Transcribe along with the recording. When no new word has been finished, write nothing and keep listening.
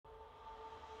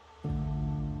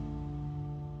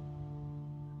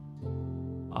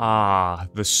Ah,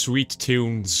 the sweet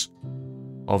tunes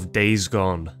of Days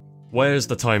Gone. Where's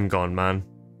the time gone, man?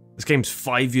 This game's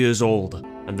 5 years old,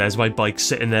 and there's my bike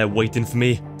sitting there waiting for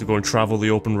me to go and travel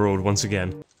the open road once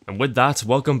again. And with that,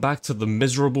 welcome back to the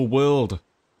miserable world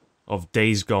of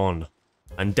Days Gone.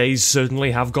 And days certainly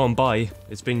have gone by.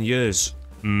 It's been years.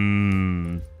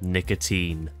 Nicotine.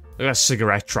 Look at that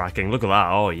cigarette tracking, look at that,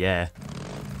 oh yeah.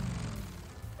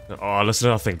 Oh, listen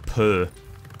to that thing purr.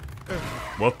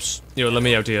 Whoops. Yo, let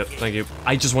me out here, thank you.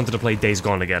 I just wanted to play Days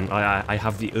Gone again. I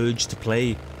have the urge to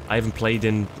play. I haven't played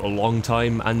in a long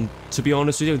time, and to be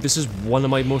honest with you, this is one of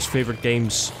my most favourite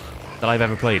games that I've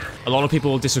ever played. A lot of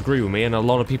people will disagree with me, and a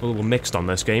lot of people will mixed on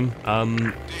this game.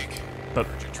 But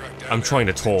I'm trying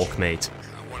to talk, mate.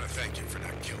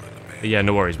 Yeah,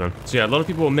 no worries, man. So yeah, a lot of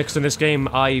people were mixed in this game.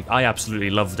 I absolutely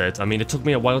loved it. I mean, it took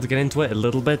me a while to get into it, a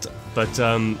little bit, but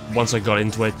once I got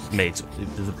into it, mate,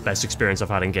 the best experience I've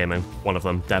had in gaming. One of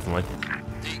them, definitely.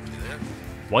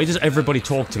 Why does everybody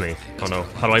talk to me? Oh no,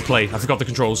 how do I play? I forgot the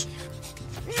controls.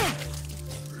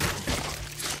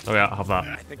 Oh yeah, I have that.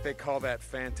 I think they call that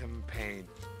Phantom Pain.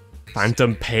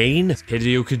 Phantom Pain?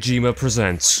 Hideo Kojima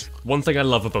presents. One thing I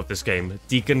love about this game,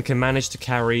 Deacon can manage to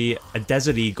carry a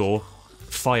Desert Eagle,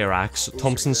 Fire Axe,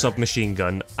 Thompson submachine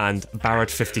gun, and Barrett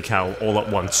 50 cal all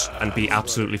at once, and be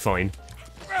absolutely fine.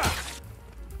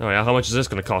 Oh yeah, how much is this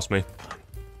gonna cost me?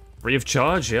 Free of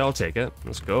charge? Yeah, I'll take it.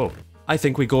 Let's go. I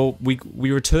think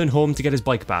we return home to get his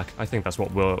bike back. I think that's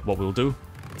what we'll do.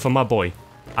 For my boy.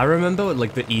 I remember,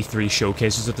 like, the E3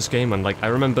 showcases of this game, and, like, I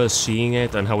remember seeing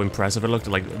it and how impressive it looked.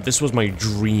 Like, this was my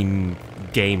dream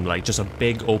game, like, just a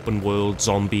big open-world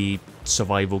zombie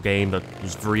survival game that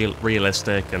was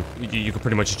realistic, and you could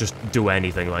pretty much just do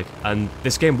anything, like. And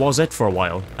this game was it for a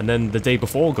while, and then the day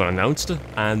before got announced,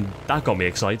 and that got me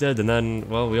excited, and then,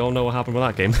 well, we all know what happened with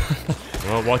that game.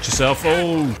 Well, watch yourself.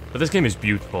 Oh! But this game is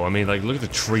beautiful. I mean, like, look at the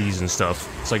trees and stuff.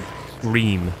 It's, like,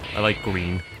 green. I like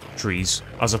green trees,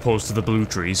 as opposed to the blue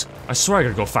trees. I swear I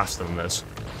could go faster than this.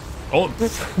 Oh!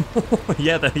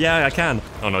 yeah, I can.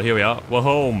 Oh no, here we are. We're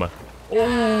home.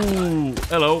 Oh!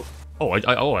 Hello. Oh,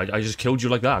 I just killed you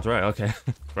like that. Right, okay.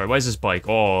 Right, where's his bike?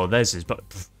 Oh, there's his bike.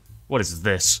 What is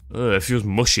this? It feels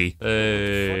mushy.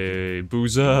 Hey,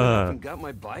 Boozer. You got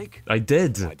my bike? I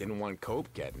did. Well, I didn't want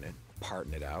Cope getting it.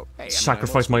 Parting it out. Hey,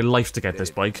 sacrificed my life to get this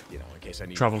bike. You know, in case I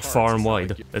need Traveled parts, far and not wide.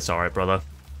 like It's alright, brother.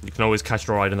 You can always catch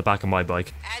a ride in the back of my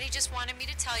bike. Addie just wanted me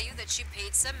to tell you that she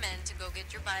paid some men to go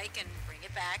get your bike and bring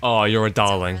it back. Oh, you're a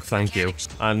darling. Thank you.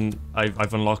 And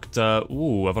I've unlocked,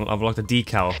 ooh, I've unlocked a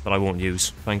decal that I won't use.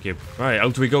 Thank you. Alright,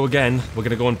 out we go again. We're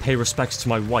gonna go and pay respects to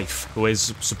my wife, who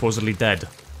is supposedly dead.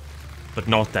 But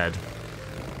not dead.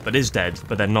 But is dead,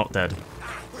 but then not dead.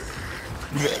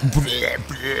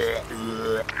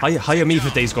 Hire me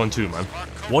for Days Gone 2, man.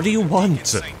 What do you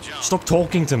want? Stop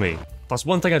talking to me. That's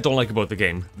one thing I don't like about the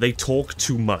game. They talk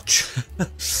too much.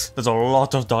 There's a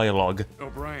lot of dialogue.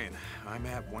 O'Brien, I'm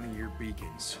at one of your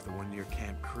beacons, the one near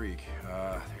Camp Creek.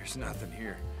 There's nothing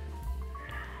here.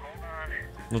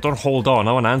 No, don't hold on.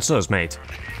 I want answers, mate.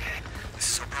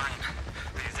 This is O'Brien.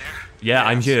 Are you there? Yeah,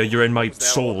 I'm here. You're in my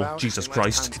soul. Jesus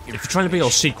Christ. If you're trying to be all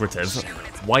secretive,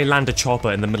 why land a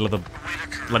chopper in the middle of the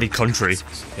bloody country?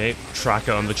 Okay,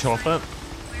 tracker on the chopper.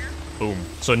 Boom.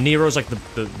 So Nero's like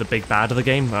the big bad of the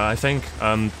game, I think.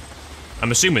 I'm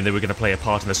assuming they were gonna play a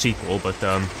part in the sequel, but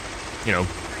you know,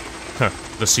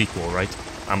 the sequel, right?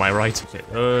 Am I right? Okay.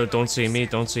 Don't see me,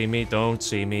 don't see me, don't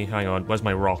see me. Hang on, where's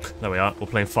my rock? There we are. We're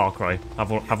playing Far Cry. Have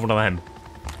one of them.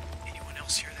 Anyone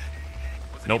else hear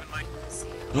that? Nope.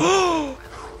 We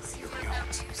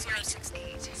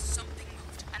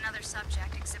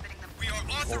are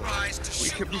authorized to shoot We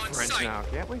could be on friends sight. now,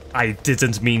 can't we? I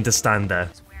didn't mean to stand there.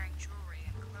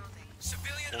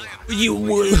 Civilian item. You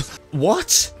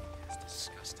what?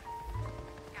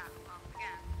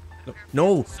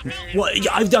 No. What?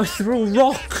 I threw a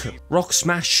rock. Rock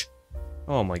smash.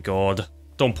 Oh my god.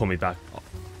 Don't pull me back.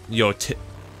 Yo, Alright,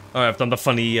 I've done the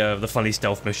funny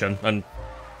stealth mission, and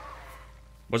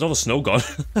where's all the snow gone?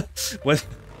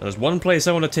 There's one place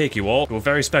I want to take you all to a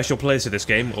very special place in this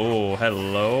game. Oh,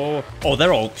 hello. Oh,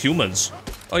 they're all humans.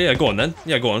 Oh yeah, go on then.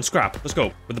 Yeah, go on, scrap. Let's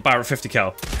go with the Barrett 50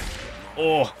 cal.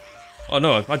 Oh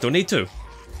no, I don't need to.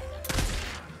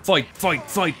 Fight! Go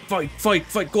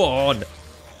on.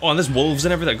 Oh, and there's wolves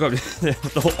and everything. Go.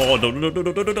 Oh no.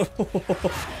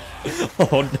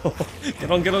 Oh no. Get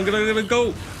on,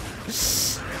 go.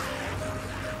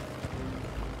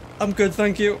 I'm good,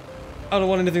 thank you. I don't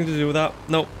want anything to do with that.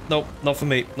 No, not for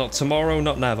me. Not tomorrow,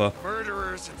 not never.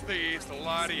 Murderers and thieves, the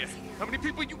lot of you. How many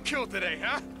people you killed today,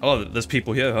 huh? Oh, there's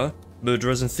people here, huh?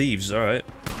 Murderers and thieves, alright.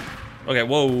 Okay,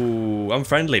 whoa, I'm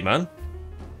friendly, man.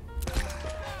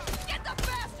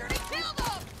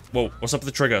 Whoa, what's up with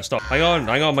the trigger? Stop. Hang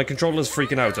on, my controller's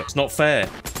freaking out. It's not fair.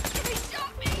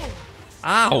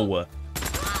 Ow!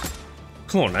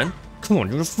 Come on, man. Come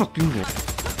on, you're a fucking...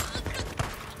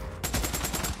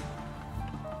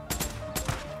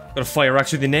 Got a fire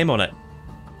axe with your name on it.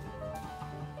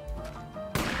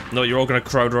 No, you're all gonna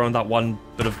crowd around that one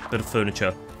bit of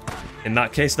furniture. In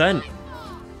that case, then.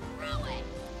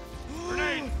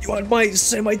 You had my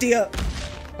same idea.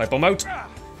 Pipe bomb out.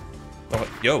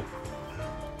 Oh, yo.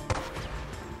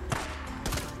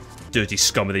 Dirty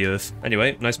scum of the earth.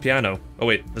 Anyway, nice piano. Oh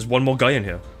wait, there's one more guy in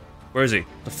here. Where is he?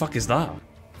 The fuck is that?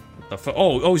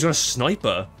 Oh, he's got a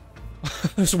sniper. I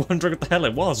was wondering what the hell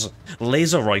it was.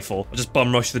 Laser rifle. I'll just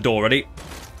bum rush the door. Ready?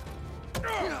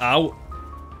 Ow.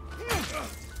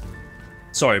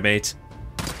 Sorry, mate.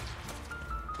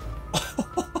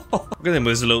 Look at him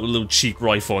with his little cheek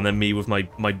rifle, and then me with my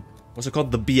what's it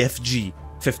called? The BFG.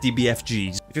 50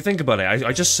 BFGs. If you think about it,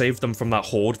 I just saved them from that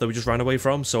horde that we just ran away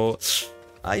from, so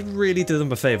I really did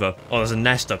them a favor. Oh, there's a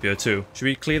nest up here too. Should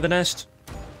we clear the nest?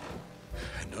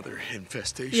 Another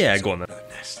infestation. Yeah, go on then.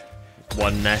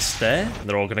 One nest there, and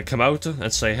they're all gonna come out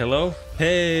and say hello.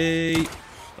 Hey!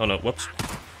 Oh no, whoops.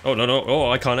 Oh no, oh,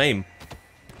 I can't aim.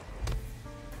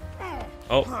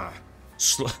 Oh.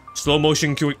 Slow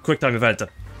motion quick time event.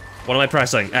 What am I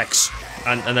pressing? X.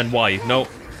 And then Y. No,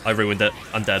 I ruined it.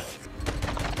 I'm dead.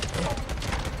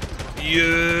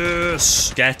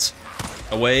 Yes! Get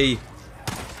away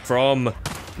from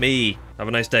me. Have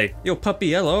a nice day. Yo,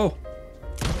 puppy, hello.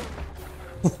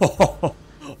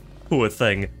 Poor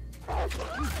thing.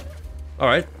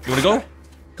 Alright, you wanna go?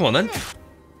 Come on then.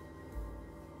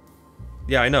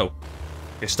 Yeah, I know.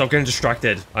 Okay, stop getting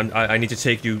distracted. I need to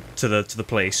take you to the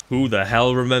place. Who the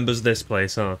hell remembers this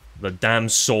place, huh? The damn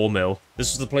sawmill.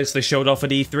 This is the place they showed off at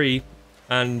E3.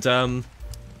 And,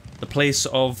 the place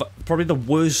of probably the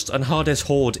worst and hardest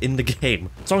horde in the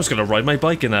game. So I'm just gonna ride my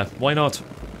bike in there. Why not?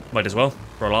 Might as well.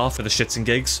 For a laugh, for the shits and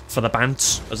gigs. For the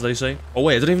bants, as they say. Oh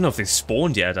wait, I don't even know if they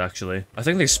spawned yet, actually. I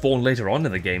think they spawn later on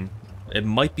in the game. It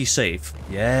might be safe.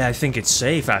 Yeah, I think it's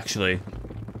safe, actually.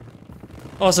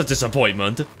 Oh, that's a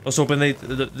disappointment. I was hoping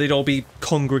they'd all be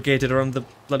congregated around the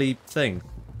bloody thing.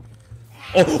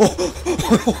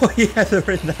 Oh, yeah,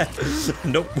 they're in there.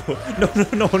 Nope.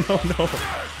 No.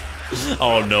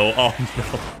 Oh no,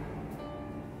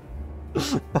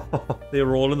 They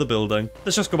were all in the building.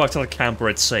 Let's just go back to the camp where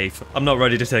it's safe. I'm not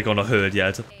ready to take on a herd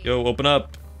yet. Yo, open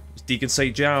up. It's Deacon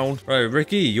St. John. Right,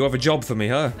 Ricky, you have a job for me,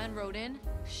 huh? Men rode in,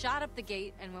 shot up the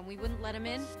gate, and when we wouldn't let them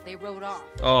in, they rode off.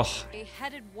 Oh. They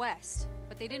headed west,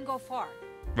 but they didn't go far.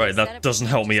 Right, that doesn't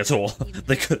help me at all.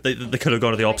 they could have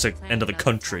gone to the opposite end of the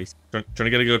country. Trying to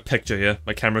get a good picture here.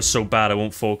 My camera's so bad I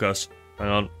won't focus. Hang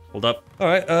on, hold up.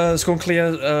 Alright, let's go and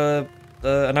clear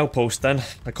an outpost then.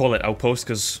 I call it outpost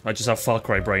because I just have Far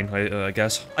Cry brain, I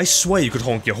guess. I swear you could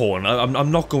honk your horn.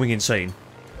 I'm not going insane.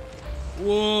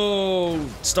 Whoa!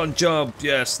 Stunt jump!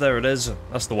 Yes, there it is.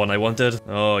 That's the one I wanted.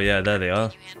 Oh yeah, there they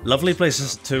are. Lovely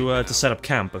places to set up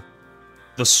camp.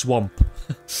 The swamp.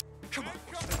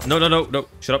 No.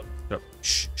 Shut up.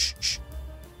 Shh. Shh.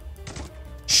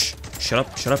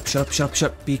 Shut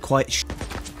up. Be quiet. Shh.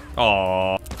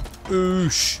 Aww.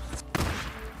 Oosh.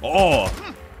 Oh!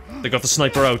 They got the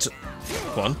sniper out.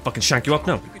 Go on, fucking shank you up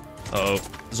now. Uh-oh.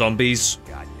 Zombies.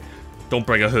 Don't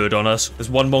bring a herd on us. There's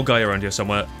one more guy around here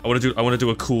somewhere. I want to do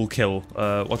a cool kill.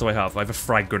 What do I have? I have a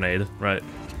frag grenade. Right.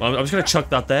 Well, I'm just gonna chuck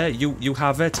that there. You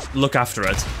have it. Look after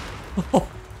it.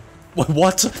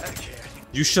 What?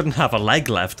 You shouldn't have a leg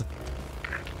left.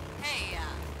 Hey,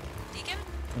 Deacon?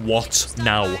 What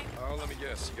now? Oh, let me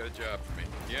guess. You got a job for me.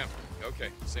 Yeah. Okay.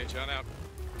 St. John out.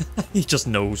 He just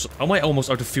knows. Am I almost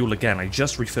out of fuel again? I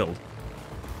just refilled.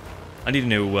 I need a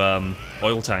new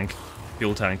oil tank,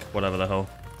 fuel tank, whatever the hell.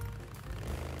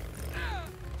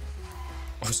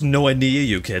 I was nowhere near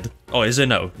you, kid. Oh, is it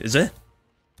now? Is it?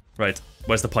 Right.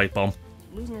 Where's the pipe bomb?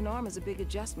 Losing an arm is a big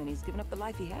adjustment. He's given up the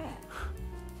life he had.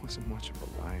 Wasn't much of a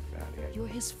life out here. You're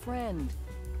his friend.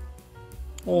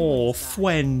 Oh,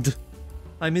 friend.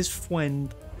 I'm his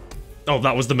friend. Oh,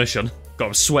 that was the mission. Got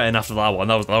him sweating after that one.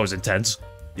 That was intense.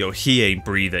 Yo, he ain't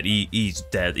breathing. He's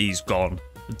dead. He's gone.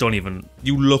 Don't even...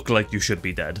 You look like you should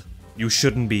be dead. You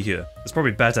shouldn't be here. There's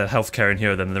probably better healthcare in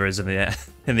here than there is in the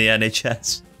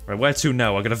NHS. Right, where to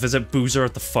now? I'm gonna visit Boozer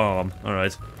at the farm.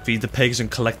 Alright. Feed the pigs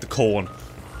and collect the corn.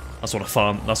 That's what a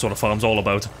farm's all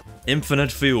about.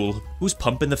 Infinite fuel. Who's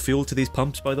pumping the fuel to these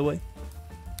pumps, by the way?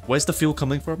 Where's the fuel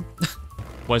coming from?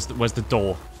 Where's the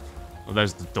door? Oh,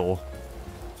 there's the door.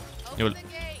 Yo,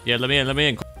 yeah, let me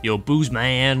in. Yo, Booze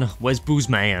Man. Where's Booze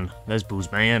Man? There's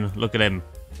Booze Man. Look at him.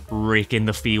 Raking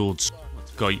the fields.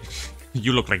 God,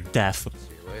 you look like death.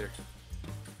 See you later.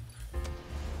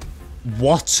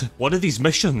 What? What are these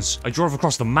missions? I drove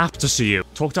across the map to see you.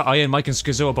 Talk to Iron Mike and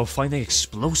Schizo about finding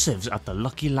explosives at the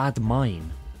Lucky Lad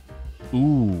mine.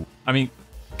 Ooh. I mean,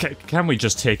 can we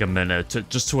just take a minute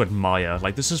to admire?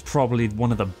 Like, this is probably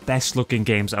one of the best looking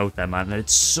games out there, man. And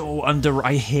it's so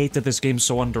I hate that this game's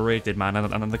so underrated, man.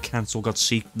 And then the cancel got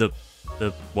the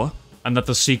what? And that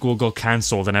the sequel got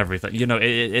cancelled and everything. You know,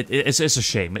 it's a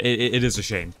shame. It is a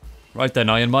shame. Right then,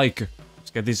 Iron Mike. Let's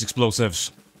get these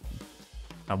explosives.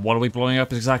 And what are we blowing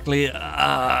up exactly?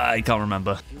 I can't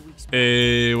remember.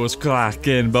 Hey, what's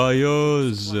cracking,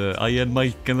 boys? Iron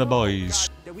Mike and the boys.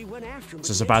 Is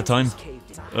this a bad time?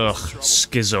 Ugh,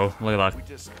 Schizo. Look at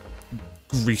that.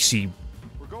 Greasy.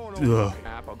 Ugh.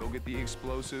 I'll go get the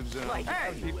explosives and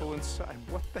people inside.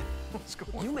 What the hell's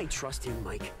going on? You may trust him,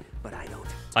 Mike, but I don't.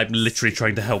 I'm literally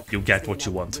trying to help you get what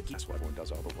you want. That's why everyone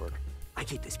does all the work. I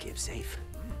keep this camp safe.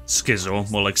 Schizo,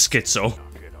 more like schizo.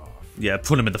 Yeah,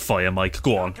 put him in the fire, Mike.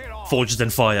 Go on. Forge it in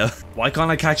fire. Why can't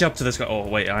I catch up to this guy? Oh,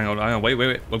 wait, hang on,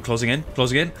 wait. I'm closing in.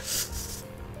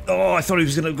 Oh, I thought he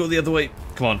was gonna go the other way.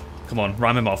 Come on,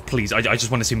 ram him off, please. I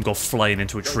just want to see him go flying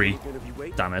into a tree.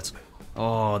 Damn it.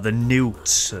 Oh, the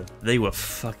newts. They were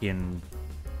fucking...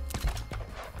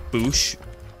 Boosh.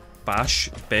 Bash.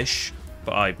 Bish.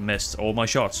 But I missed all my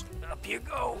shots. Up you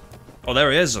go. Oh,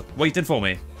 there he is. Waiting for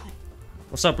me.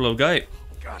 What's up, little guy?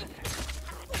 Got it.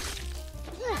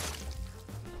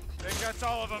 I think that's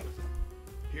all of them.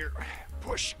 Here,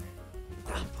 push.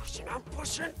 I'm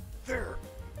pushing. There.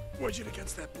 Wedge it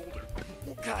against that boulder.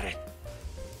 Got it.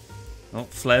 Oh,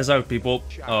 flares out, people.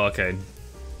 Oh, okay.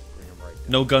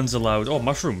 No guns allowed. Oh,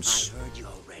 mushrooms. I heard you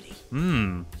already.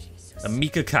 A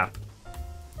Mika cap.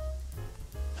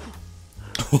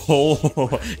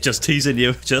 Oh, just teasing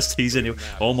you.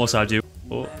 Almost had you.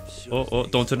 Oh,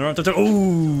 don't turn around.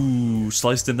 Ooh,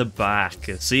 sliced in the back.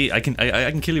 See, I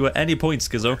can kill you at any point,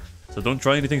 Schizo. So don't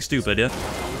try anything stupid, yeah?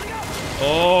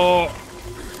 Oh.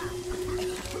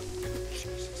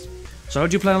 So how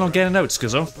do you plan on getting out,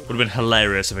 Schizo? Would have been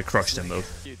hilarious if it crushed him, though.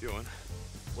 What are you doing?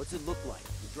 What's it look like?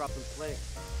 You dropping flares.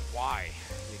 Why?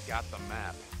 You got the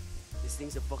map. This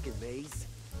thing's a fucking maze.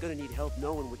 Gonna need help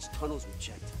knowing which tunnels we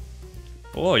checked.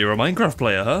 Oh, you're a Minecraft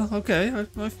player, huh? Okay,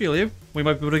 I feel you. We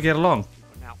might be able to get along.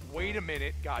 Now, wait a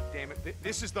minute, goddammit.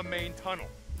 This is the main tunnel.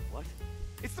 What?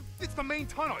 It's the main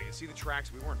tunnel. You see the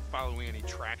tracks? We weren't following any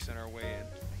tracks on our way in.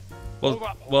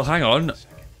 Well, hang on.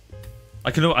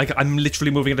 I'm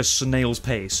literally moving at a snail's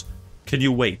pace. Can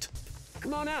you wait?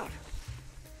 Come on out.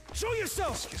 Show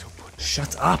yourself.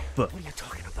 Shut up! What are you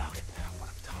talking about? What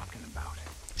I'm talking about.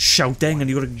 Shouting and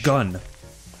you got a gun.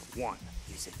 One.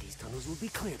 You said these tunnels will be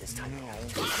clear this time.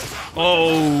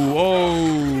 Oh.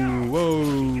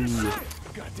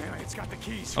 God damn it, it's got the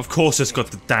keys. Of course it's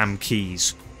got the damn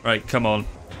keys. Right, come on.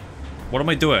 What am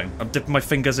I doing? I'm dipping my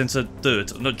fingers into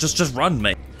dirt. No, just run,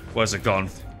 mate. Where's it gone?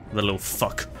 The little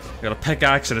fuck. I got a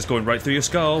pickaxe and it's going right through your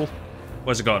skull.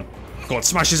 Where's it gone? Go on,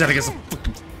 smash his head against the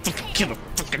fucking kill it.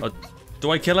 Do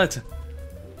I kill it?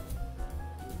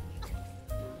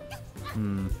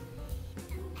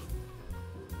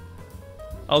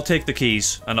 I'll take the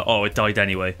keys. And oh, it died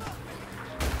anyway.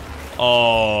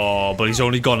 Oh, but he's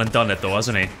only gone and done it though,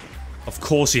 hasn't he? Of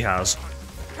course he has.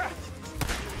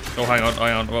 Oh, hang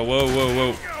on.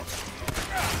 Whoa.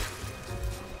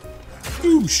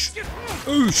 Oosh.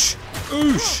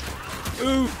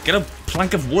 Ooh. Get a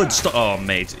plank of wood. Oh,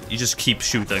 mate. You just keep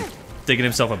shooting. Digging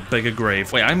himself a bigger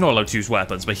grave. Wait, I'm not allowed to use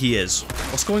weapons, but he is.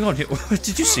 What's going on here?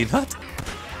 Did you see that?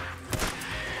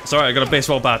 Sorry, I got a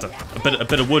baseball bat. A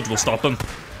bit of wood will stop him.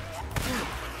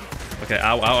 Okay,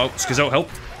 ow. Schizo, help.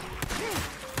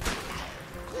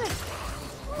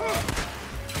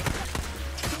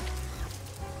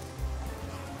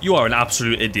 You are an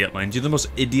absolute idiot, man. You're the most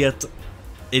idiot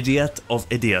of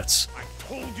idiots. I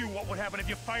told you what would happen if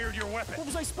you fired your weapon. What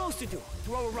was I supposed to do?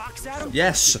 Throw rocks at him?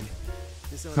 Yes.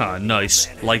 Ah, nice.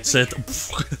 Lights it.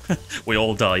 We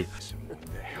all die.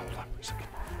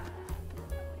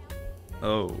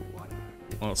 Oh.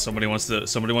 Well, somebody wants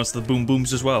the boom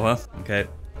booms as well, huh? Okay.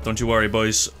 Don't you worry,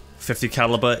 boys. 50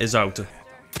 caliber is out.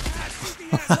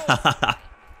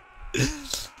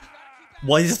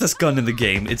 Why is this gun in the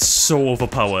game? It's so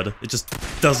overpowered. It just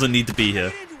doesn't need to be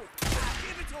here.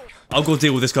 I'll go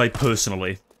deal with this guy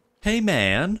personally. Hey,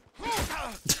 man.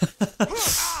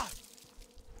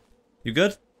 You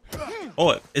good?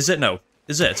 Oh, is it? No.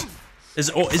 Is it?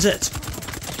 Oh, is it?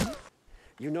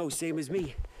 You know, same as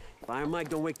me. If Iron Mike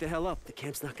don't wake the hell up, the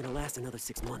camp's not gonna last another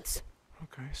 6 months.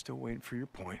 Okay, still waiting for your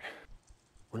point.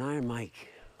 When Iron Mike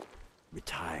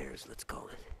retires, let's call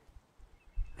it,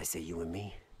 I say you and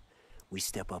me, we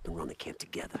step up and run the camp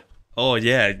together. Oh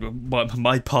yeah,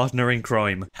 my partner in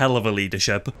crime. Hell of a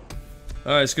leadership.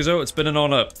 Alright, Schizo, it's been an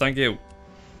honor. Thank you.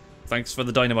 Thanks for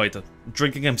the dynamite.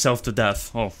 Drinking himself to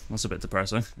death. Oh, that's a bit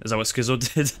depressing. Is that what Schizo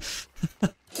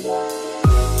did?